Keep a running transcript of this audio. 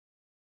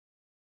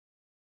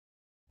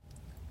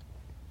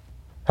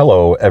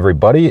Hello,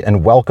 everybody,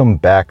 and welcome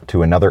back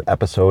to another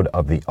episode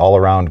of the All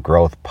Around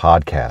Growth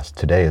Podcast.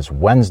 Today is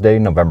Wednesday,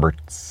 November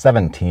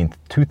 17th,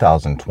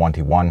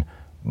 2021.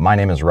 My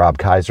name is Rob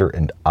Kaiser,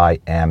 and I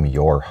am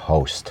your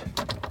host.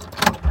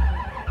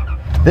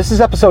 This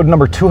is episode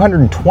number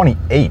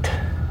 228.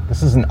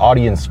 This is an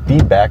audience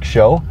feedback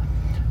show,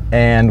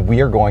 and we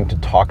are going to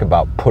talk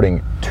about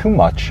putting too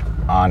much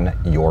on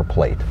your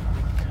plate.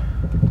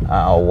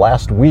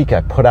 Last week,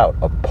 I put out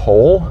a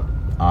poll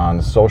on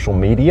social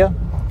media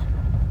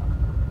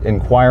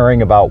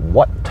inquiring about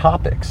what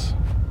topics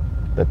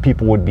that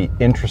people would be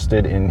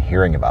interested in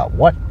hearing about.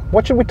 What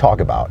should we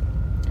talk about?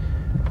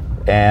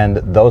 And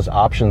those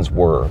options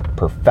were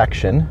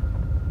perfection,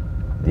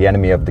 the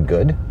enemy of the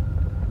good,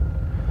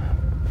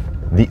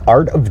 the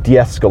art of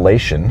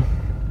de-escalation,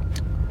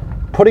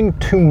 putting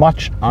too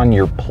much on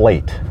your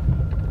plate,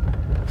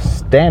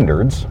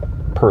 standards,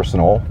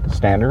 personal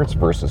standards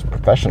versus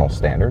professional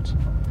standards,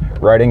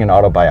 writing an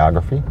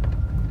autobiography,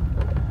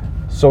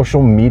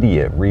 social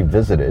media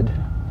revisited,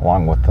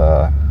 along with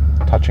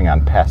touching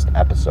on past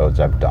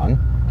episodes I've done,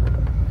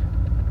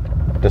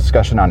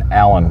 discussion on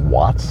Alan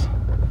Watts,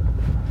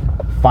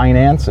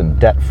 finance and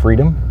debt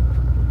freedom,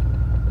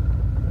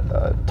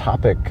 a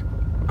topic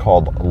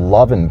called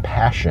love and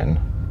passion,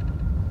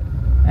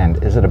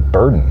 and is it a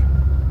burden?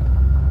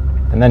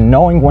 And then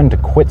knowing when to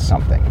quit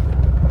something.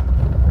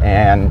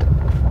 And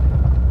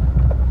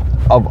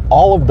of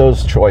all of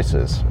those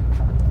choices,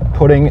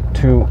 putting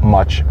too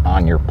much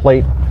on your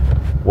plate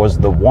was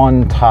the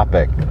one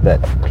topic that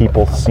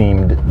people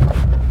seemed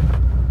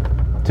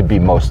to be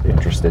most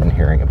interested in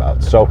hearing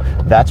about. So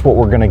that's what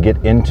we're going to get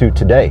into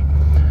today.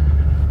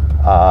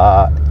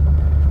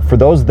 For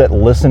those that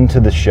listen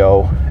to the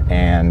show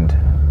and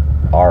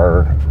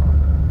are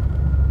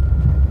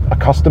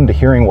accustomed to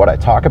hearing what I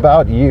talk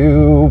about,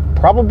 you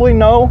probably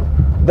know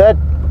that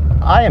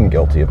I am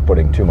guilty of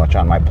putting too much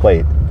on my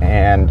plate.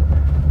 And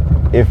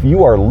if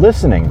you are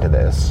listening to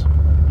this,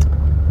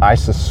 I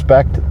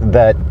suspect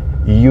that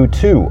you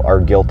too are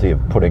guilty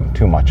of putting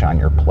too much on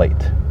your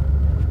plate.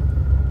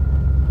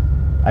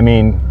 I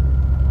mean,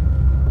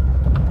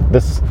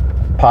 this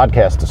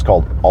podcast is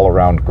called All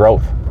Around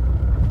Growth.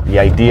 The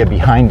idea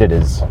behind it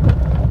is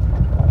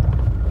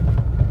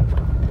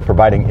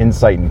providing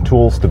insight and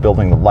tools to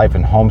building the life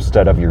and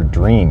homestead of your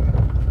dream.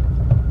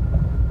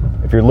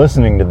 If you're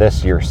listening to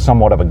this, you're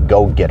somewhat of a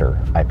go-getter,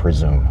 I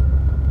presume,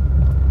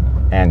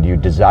 and you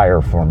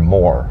desire for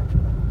more.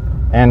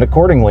 And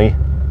accordingly,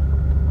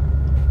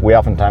 we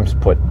oftentimes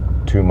put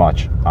too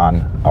much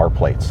on our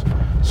plates.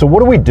 So what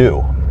do we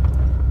do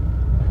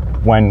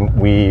when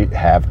we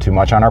have too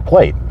much on our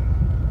plate?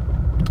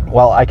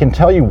 Well, I can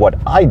tell you what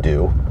I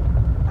do.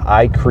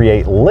 I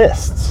create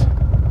lists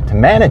to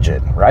manage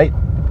it, right?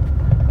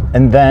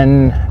 And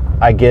then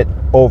I get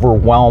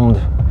overwhelmed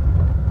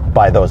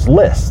by those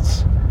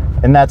lists.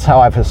 And that's how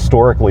I've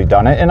historically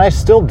done it. And I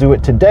still do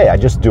it today. I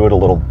just do it a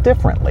little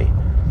differently.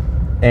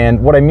 And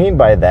what I mean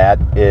by that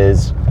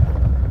is,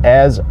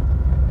 as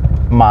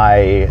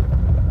my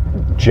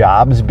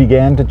jobs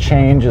began to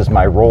change, as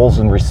my roles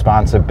and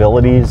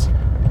responsibilities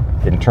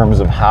in terms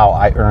of how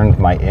I earned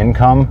my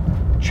income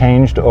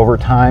changed over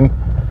time,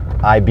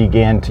 I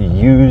began to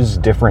use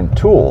different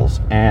tools.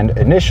 And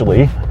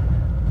initially,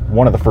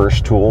 one of the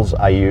first tools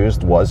I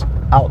used was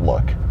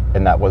Outlook,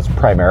 and that was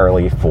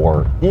primarily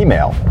for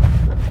email.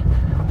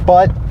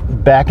 But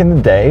back in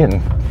the day,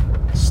 and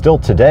still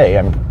today,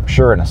 I'm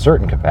sure in a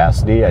certain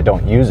capacity, I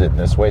don't use it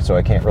this way, so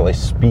I can't really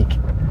speak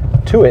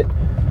to it,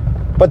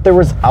 but there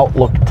was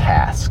Outlook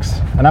tasks.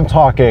 And I'm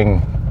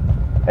talking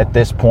at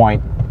this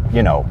point,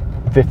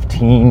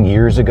 15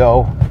 years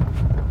ago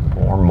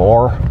or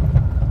more.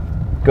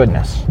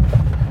 Goodness.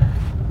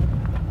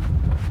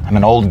 I'm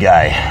an old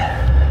guy.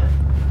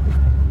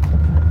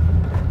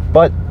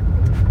 But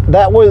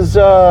that was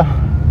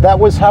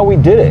how we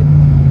did it.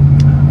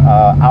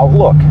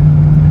 Outlook.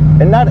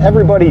 And not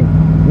everybody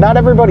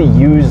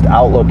used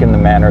Outlook in the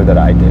manner that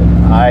I did.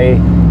 I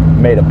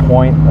made a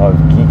point of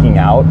geeking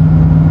out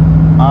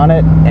on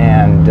it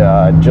and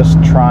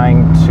just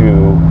trying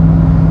to,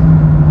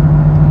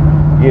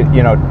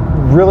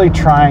 really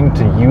trying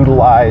to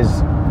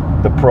utilize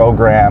the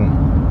program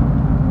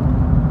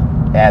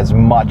as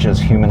much as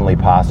humanly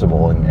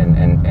possible, and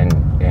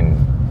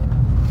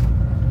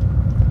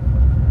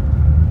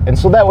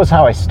so that was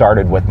how I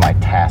started with my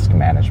task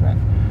management.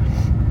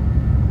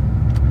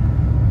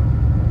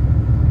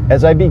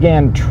 As I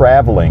began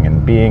traveling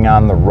and being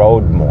on the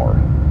road more,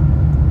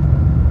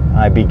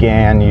 I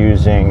began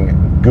using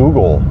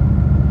Google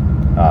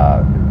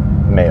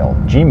Mail,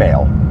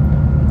 Gmail,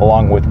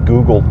 along with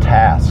Google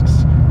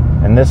Tasks.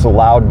 And this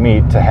allowed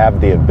me to have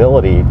the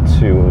ability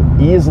to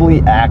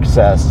easily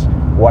access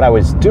what I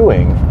was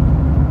doing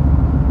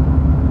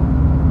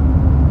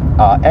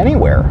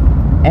anywhere.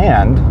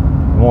 And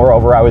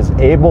moreover, I was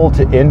able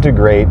to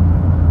integrate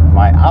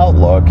my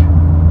Outlook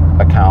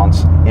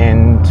accounts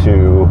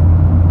into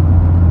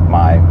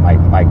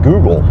my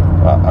Google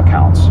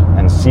accounts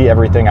and see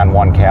everything on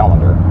one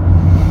calendar.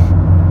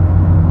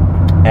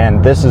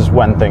 And this is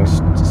when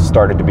things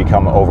started to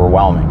become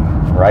overwhelming,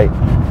 right?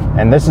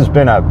 And this has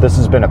been a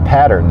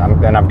pattern,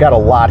 and I've got a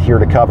lot here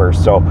to cover,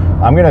 so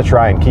I'm going to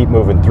try and keep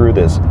moving through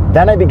this.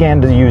 Then I began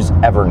to use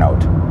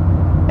Evernote,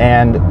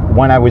 and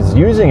when I was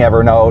using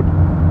Evernote,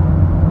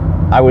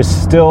 I was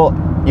still,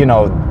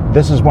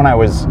 this is when I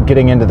was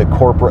getting into the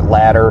corporate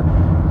ladder,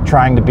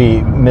 trying to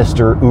be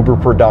Mr. Uber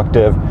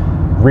productive,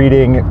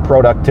 reading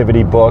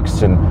productivity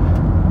books and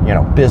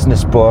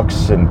business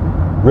books, and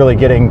really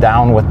getting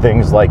down with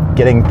things like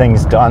getting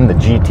things done, the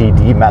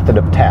GTD method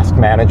of task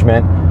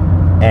management.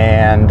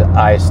 And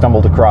I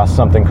stumbled across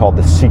something called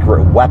The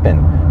Secret Weapon,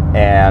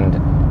 and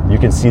you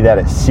can see that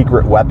at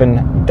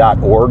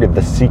secretweapon.org,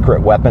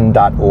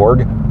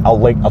 thesecretweapon.org.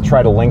 I'll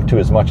try to link to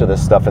as much of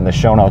this stuff in the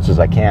show notes as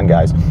I can,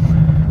 guys.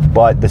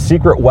 But The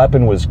Secret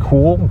Weapon was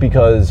cool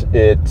because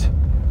it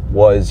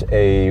was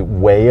a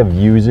way of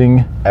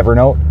using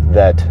Evernote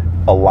that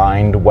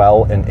aligned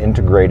well and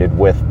integrated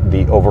with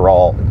the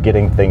overall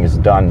getting things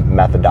done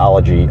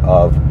methodology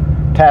of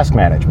task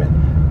management.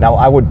 Now,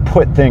 I would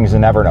put things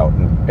in Evernote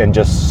and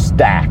just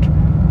stack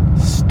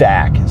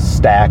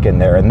in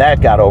there, and that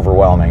got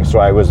overwhelming. So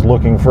I was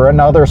looking for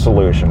another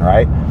solution,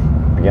 right?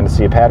 Begin to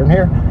see a pattern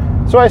here.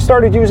 So I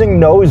started using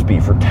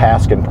Nozbe for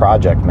task and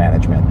project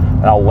management,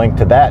 and I'll link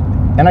to that.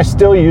 And I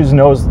still use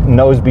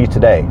Nozbe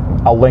today.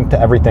 I'll link to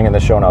everything in the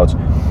show notes.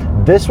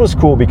 This was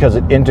cool because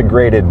it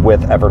integrated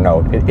with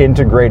Evernote. It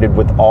integrated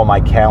with all my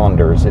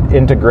calendars. It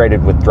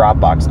integrated with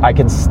Dropbox. I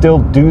can still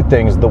do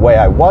things the way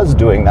I was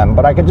doing them,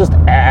 but I could just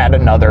add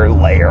another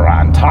layer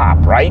on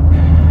top, right?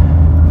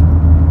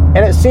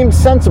 And it seemed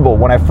sensible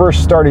when I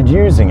first started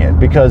using it,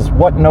 because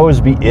what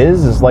Nozbe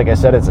is like I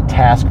said, it's a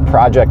task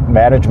project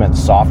management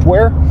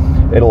software.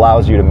 It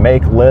allows you to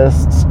make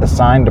lists,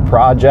 assign to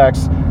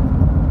projects,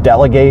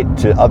 delegate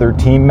to other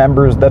team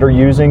members that are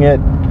using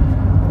it,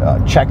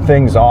 check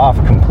things off,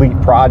 complete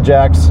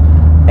projects,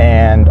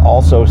 and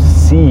also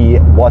see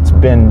what's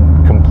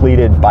been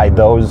completed by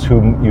those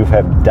whom you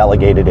have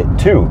delegated it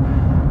to.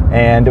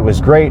 And it was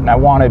great, and I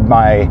wanted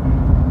my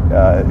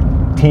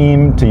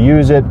team to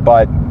use it,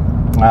 but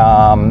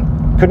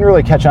couldn't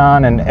really catch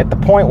on. And at the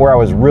point where I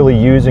was really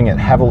using it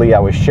heavily, I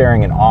was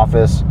sharing an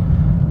office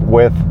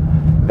with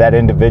that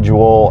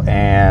individual,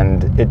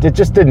 and it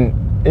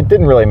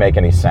didn't really make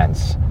any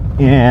sense.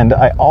 And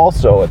I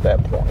also, at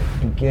that point,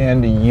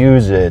 began to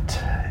use it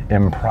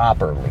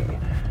improperly.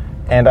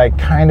 And I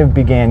kind of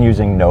began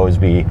using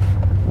Nozbe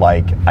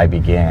like I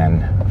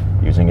began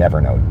using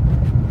Evernote,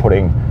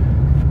 putting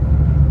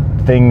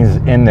things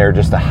in there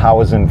just to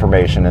house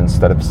information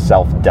instead of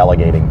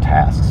self-delegating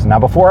tasks. Now,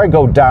 before I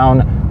go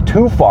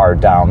too far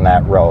down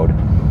that road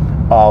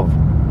of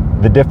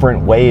the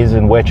different ways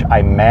in which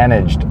I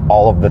managed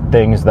all of the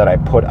things that I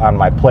put on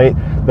my plate,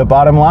 the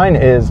bottom line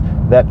is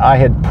that I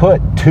had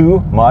put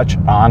too much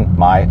on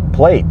my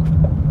plate.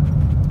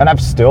 And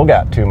I've still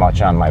got too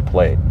much on my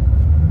plate.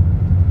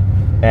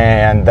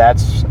 And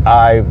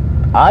I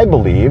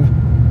believe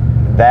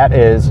that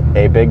is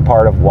a big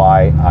part of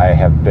why I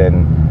have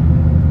been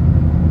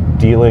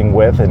dealing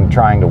with and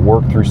trying to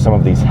work through some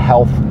of these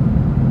health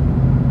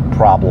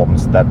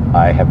problems that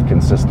I have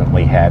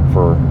consistently had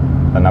for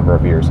a number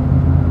of years.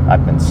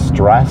 I've been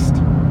stressed.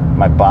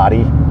 My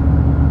body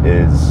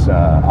is,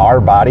 our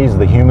bodies,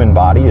 the human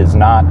body, is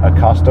not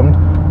accustomed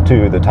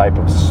to the type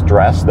of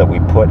stress that we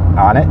put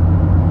on it,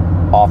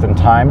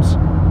 oftentimes,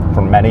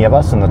 for many of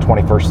us in the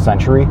 21st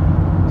century.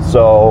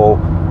 So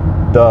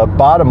the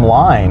bottom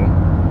line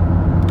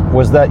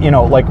was that,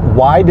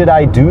 why did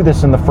I do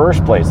this in the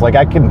first place?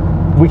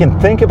 We can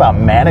think about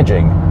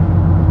managing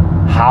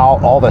how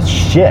all this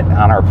shit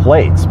on our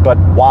plates, but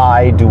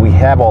why do we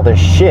have all this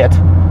shit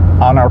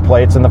on our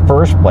plates in the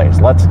first place?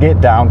 Let's get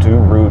down to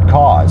root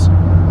cause.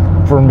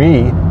 For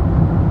me,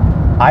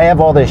 I have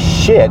all this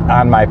shit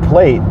on my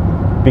plate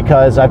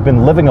because I've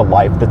been living a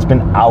life that's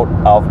been out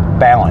of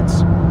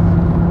balance.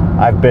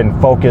 I've been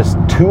focused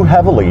too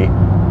heavily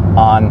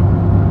on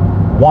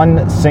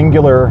one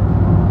singular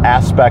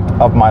aspect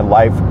of my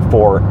life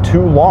for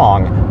too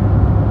long,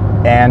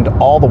 and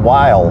all the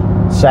while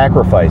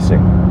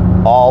sacrificing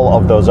all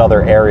of those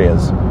other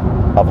areas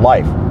of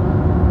life.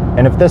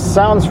 And if this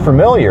sounds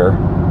familiar,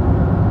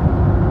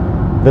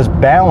 this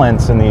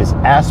balance in these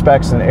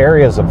aspects and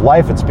areas of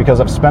life, it's because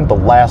I've spent the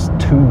last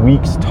 2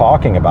 weeks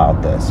talking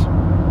about this.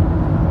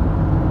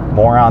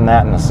 More on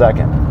that in a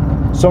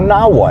second. So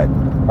now what?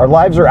 Our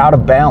lives are out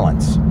of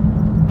balance.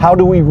 How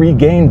do we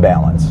regain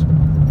balance?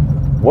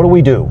 What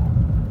do?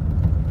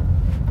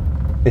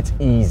 It's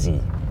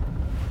easy.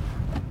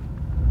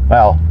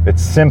 Well,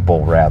 it's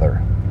simple,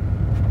 rather.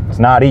 It's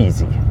not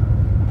easy.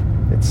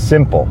 It's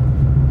simple.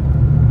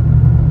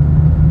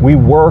 We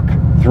work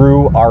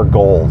through our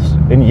goals.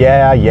 And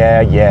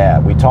yeah,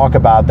 we talk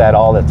about that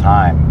all the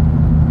time.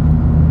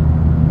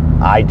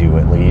 I do,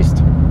 at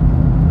least.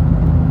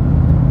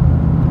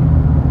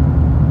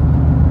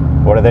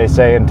 What do they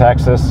say in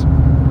Texas?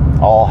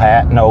 All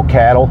hat, no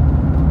cattle.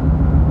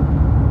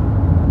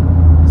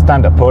 It's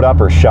time to put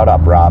up or shut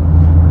up, Rob.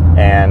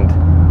 And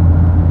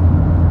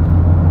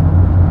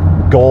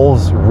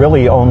goals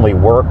really only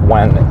work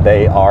when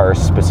they are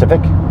specific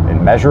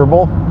and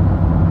measurable.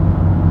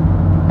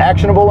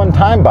 actionable and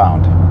time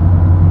bound.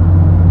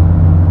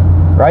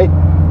 Right?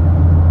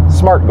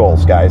 SMART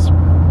goals, guys.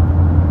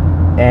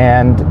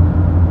 And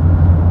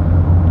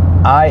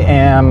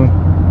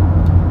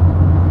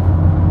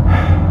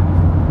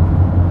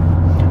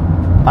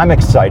I'm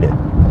excited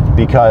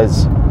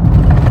because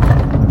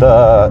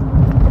the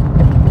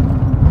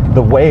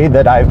way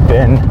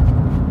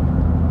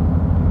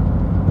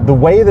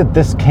that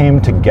this came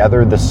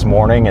together this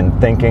morning and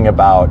thinking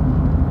about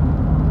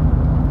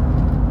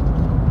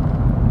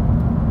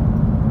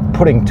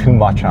putting too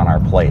much on our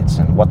plates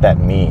and what that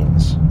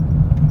means,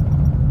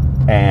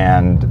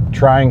 and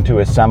trying to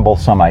assemble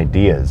some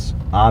ideas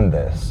on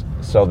this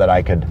so that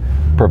I could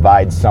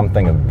provide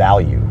something of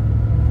value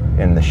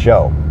in the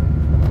show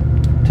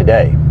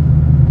today.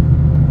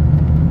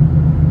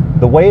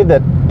 The way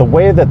that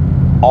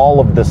all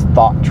of this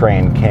thought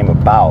train came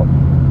about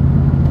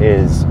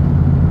is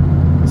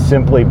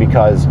simply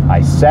because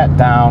I sat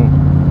down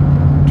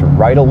to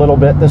write a little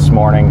bit this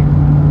morning.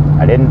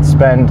 I didn't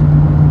spend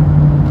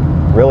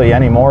really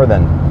any more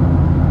than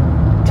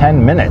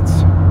 10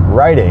 minutes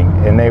writing,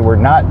 and they were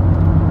not,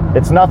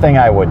 it's nothing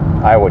I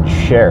would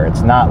share.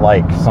 It's not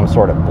like some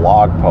sort of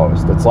blog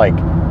post. It's like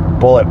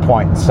bullet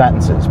point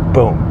sentences.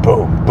 Boom,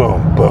 boom,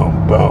 boom,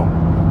 boom, boom.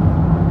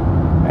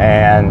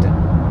 And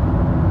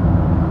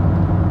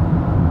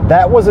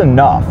that was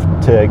enough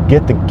to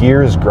get the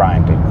gears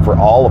grinding for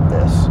all of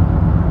this.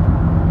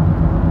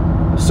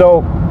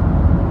 So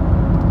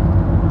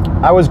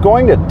I was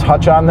going to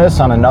touch on this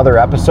on another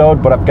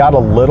episode, but I've got a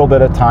little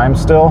bit of time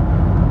still.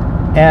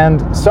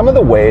 And some of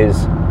the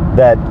ways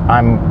that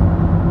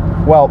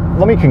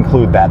let me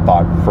conclude that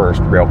thought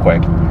first real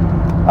quick.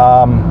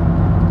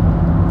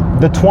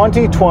 The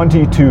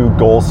 2022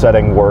 goal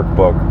setting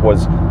workbook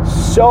was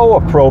so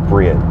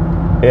appropriate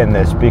in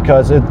this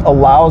because it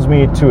allows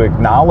me to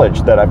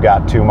acknowledge that I've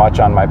got too much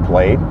on my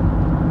plate,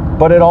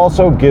 but it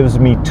also gives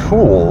me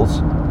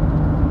tools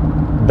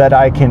that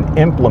I can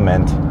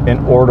implement in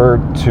order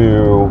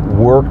to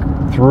work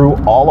through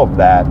all of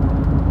that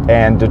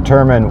and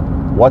determine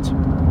what's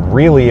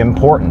really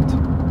important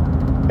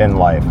in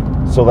life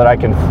so that I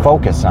can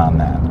focus on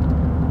that.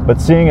 But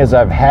seeing as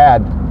I've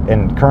had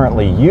and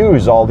currently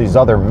use all these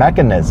other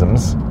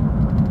mechanisms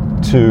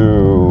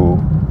to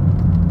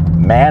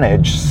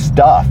manage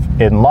stuff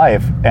in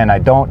life, and I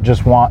don't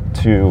just want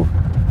to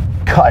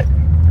cut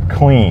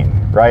clean,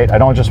 right? I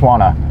don't just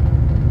want to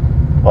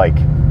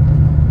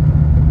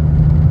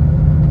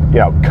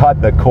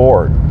cut the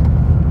cord.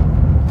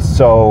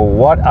 So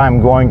what I'm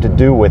going to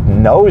do with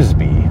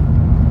Noseby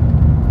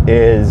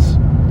is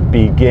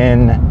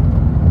begin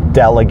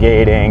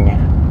delegating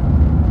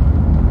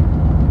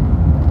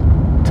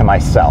to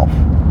myself,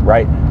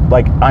 right?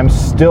 Like, I'm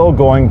still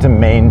going to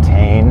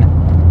maintain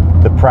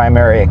the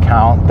primary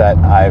account that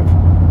I've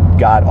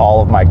got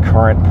all of my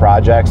current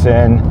projects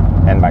in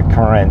and my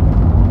current,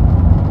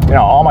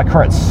 all my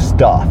current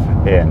stuff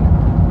in.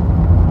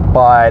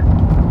 But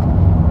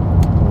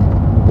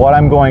what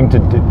I'm going to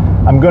do,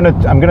 I'm going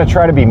to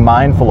try to be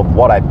mindful of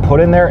what I put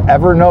in there.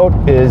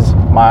 Evernote is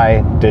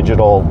my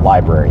digital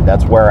library.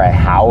 That's where I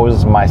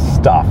house my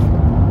stuff.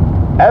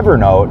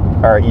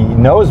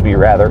 Noseby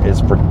rather,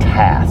 is for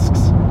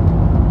tasks.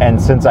 And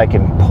since I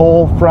can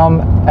pull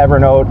from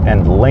Evernote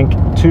and link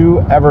to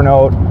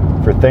Evernote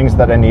for things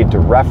that I need to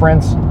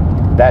reference,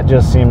 that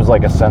just seems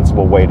like a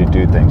sensible way to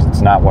do things.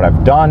 It's not what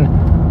I've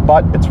done,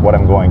 but it's what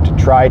I'm going to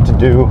try to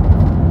do.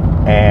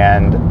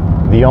 And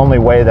the only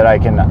way that I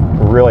can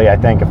really, I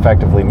think,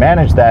 effectively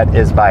manage that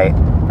is by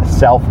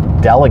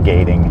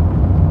self-delegating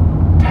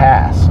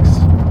tasks.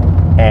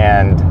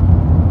 And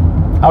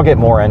I'll get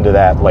more into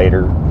that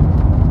later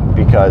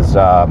because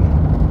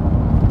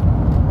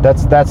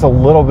that's a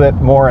little bit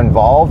more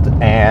involved,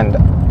 and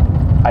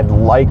I'd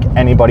like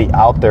anybody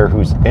out there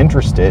who's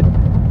interested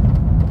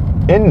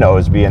in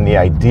Noseby and the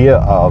idea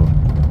of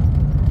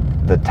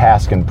the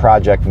task and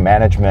project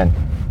management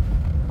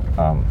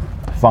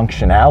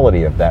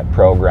functionality of that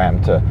program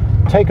to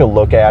take a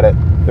look at it.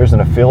 There's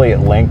an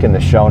affiliate link in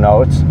the show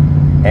notes,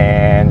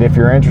 and if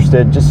you're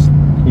interested, just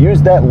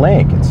use that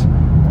link. It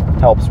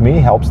helps me,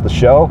 helps the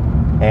show,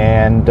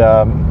 and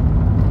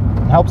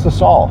helps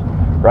us all,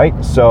 right?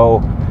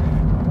 So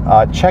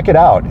check it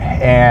out,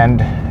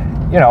 and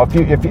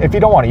if you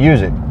don't want to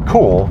use it,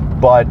 cool,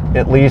 but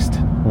at least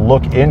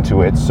look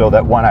into it so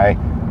that when I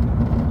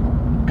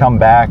come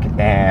back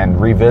and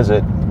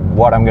revisit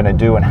what I'm going to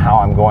do and how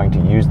I'm going to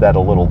use that a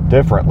little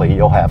differently,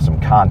 you'll have some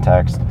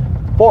context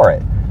for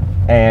it.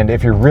 And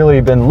if you've really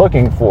been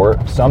looking for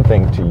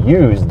something to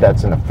use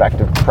that's an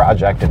effective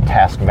project and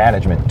task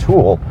management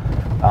tool,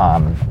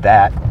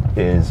 that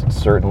is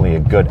certainly a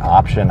good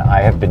option.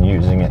 I have been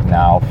using it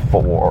now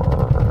for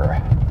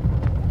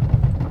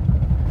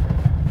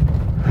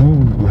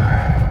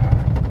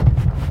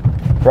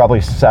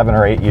probably 7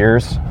 or 8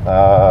 years.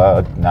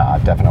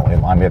 Definitely.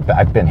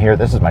 I've been here.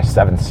 This is my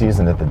 7th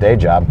season at the day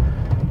job,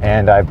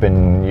 and I've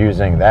been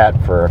using that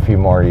for a few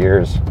more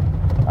years.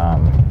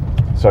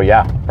 So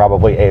yeah,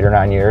 probably 8 or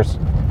 9 years,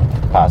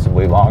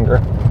 possibly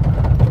longer.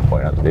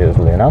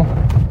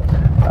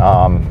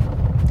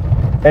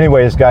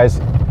 Anyways, guys,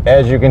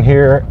 as you can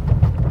hear,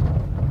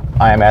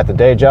 I am at the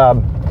day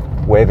job,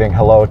 waving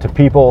hello to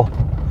people.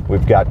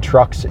 We've got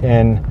trucks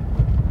in,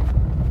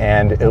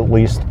 and at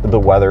least the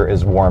weather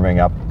is warming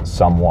up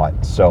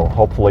somewhat. So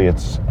hopefully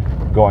it's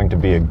going to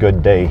be a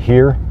good day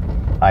here.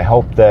 I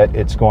hope that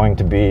it's going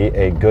to be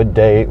a good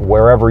day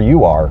wherever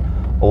you are.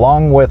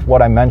 Along with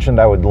what I mentioned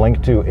I would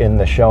link to in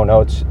the show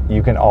notes,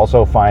 you can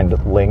also find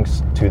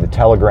links to the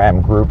Telegram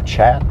group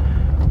chat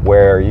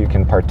where you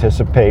can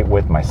participate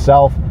with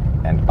myself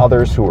and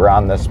others who are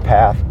on this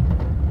path.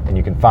 And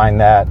you can find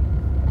that,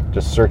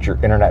 just search your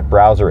internet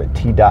browser at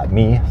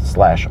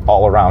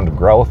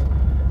t.me/allaroundgrowth.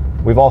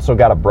 We've also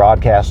got a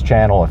broadcast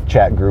channel if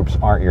chat groups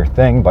aren't your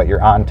thing, but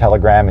you're on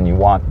Telegram and you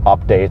want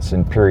updates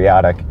and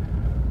periodic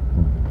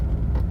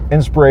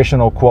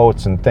inspirational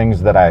quotes and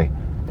things that I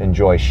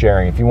enjoy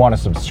sharing. If you want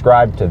to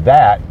subscribe to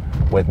that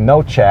with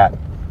no chat,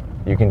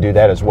 you can do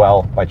that as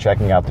well by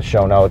checking out the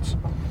show notes.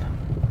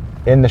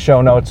 In the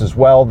show notes as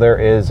well, there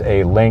is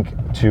a link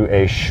to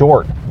a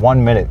short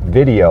 1-minute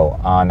video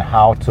on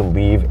how to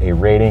leave a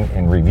rating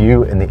and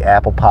review in the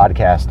Apple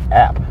Podcast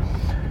app.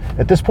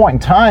 At this point in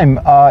time,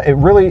 it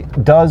really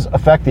does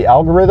affect the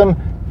algorithm,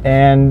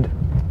 and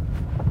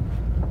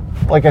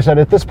like I said,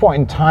 at this point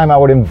in time, I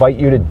would invite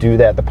you to do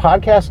that. The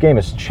podcast game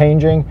is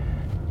changing,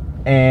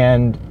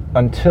 and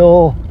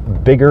until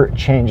bigger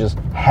changes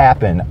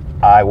happen,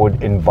 I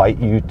would invite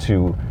you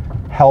to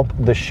help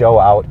the show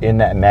out in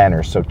that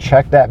manner. So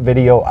check that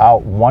video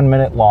out, 1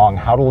 minute long,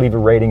 how to leave a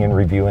rating and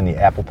review in the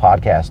Apple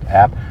Podcast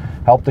app.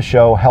 Help the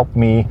show, help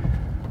me.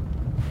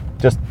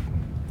 Just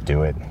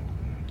do it.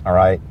 All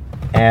right.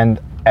 And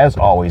as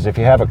always, if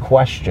you have a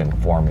question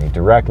for me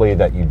directly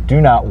that you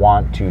do not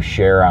want to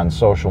share on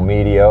social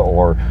media,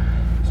 or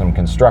some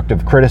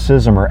constructive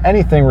criticism or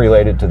anything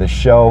related to the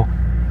show,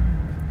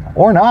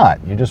 or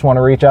not, you just want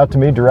to reach out to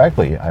me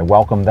directly, I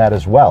welcome that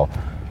as well.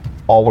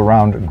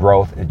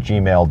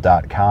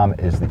 allaroundgrowth@gmail.com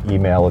is the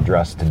email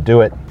address to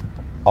do it.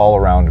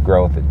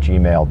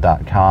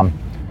 allaroundgrowth@gmail.com.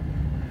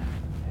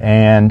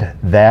 And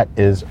that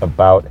is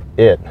about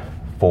it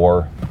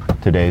for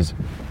today's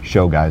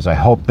show, guys. I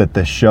hope that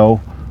this show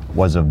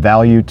was of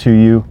value to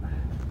you.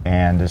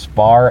 And as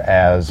far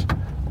as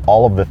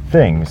all of the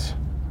things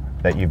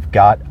that you've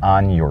got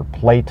on your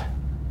plate,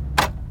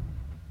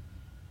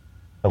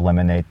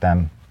 eliminate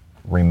them,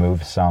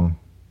 remove some.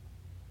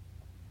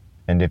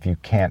 And if you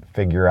can't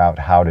figure out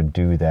how to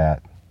do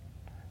that,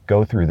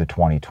 go through the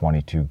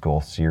 2022 goal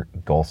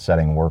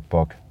setting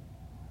workbook.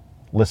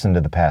 Listen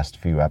to the past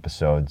few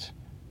episodes.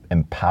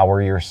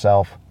 Empower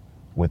yourself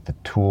with the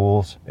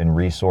tools and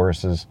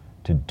resources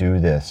to do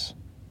this.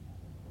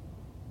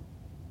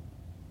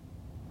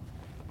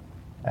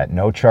 At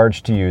no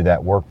charge to you,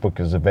 that workbook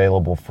is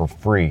available for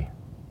free.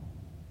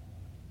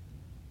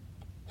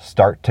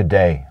 Start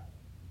today.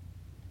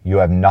 You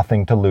have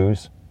nothing to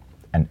lose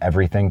and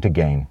everything to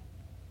gain.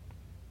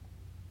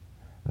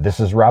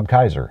 This is Rob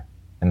Kaiser,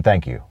 and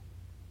thank you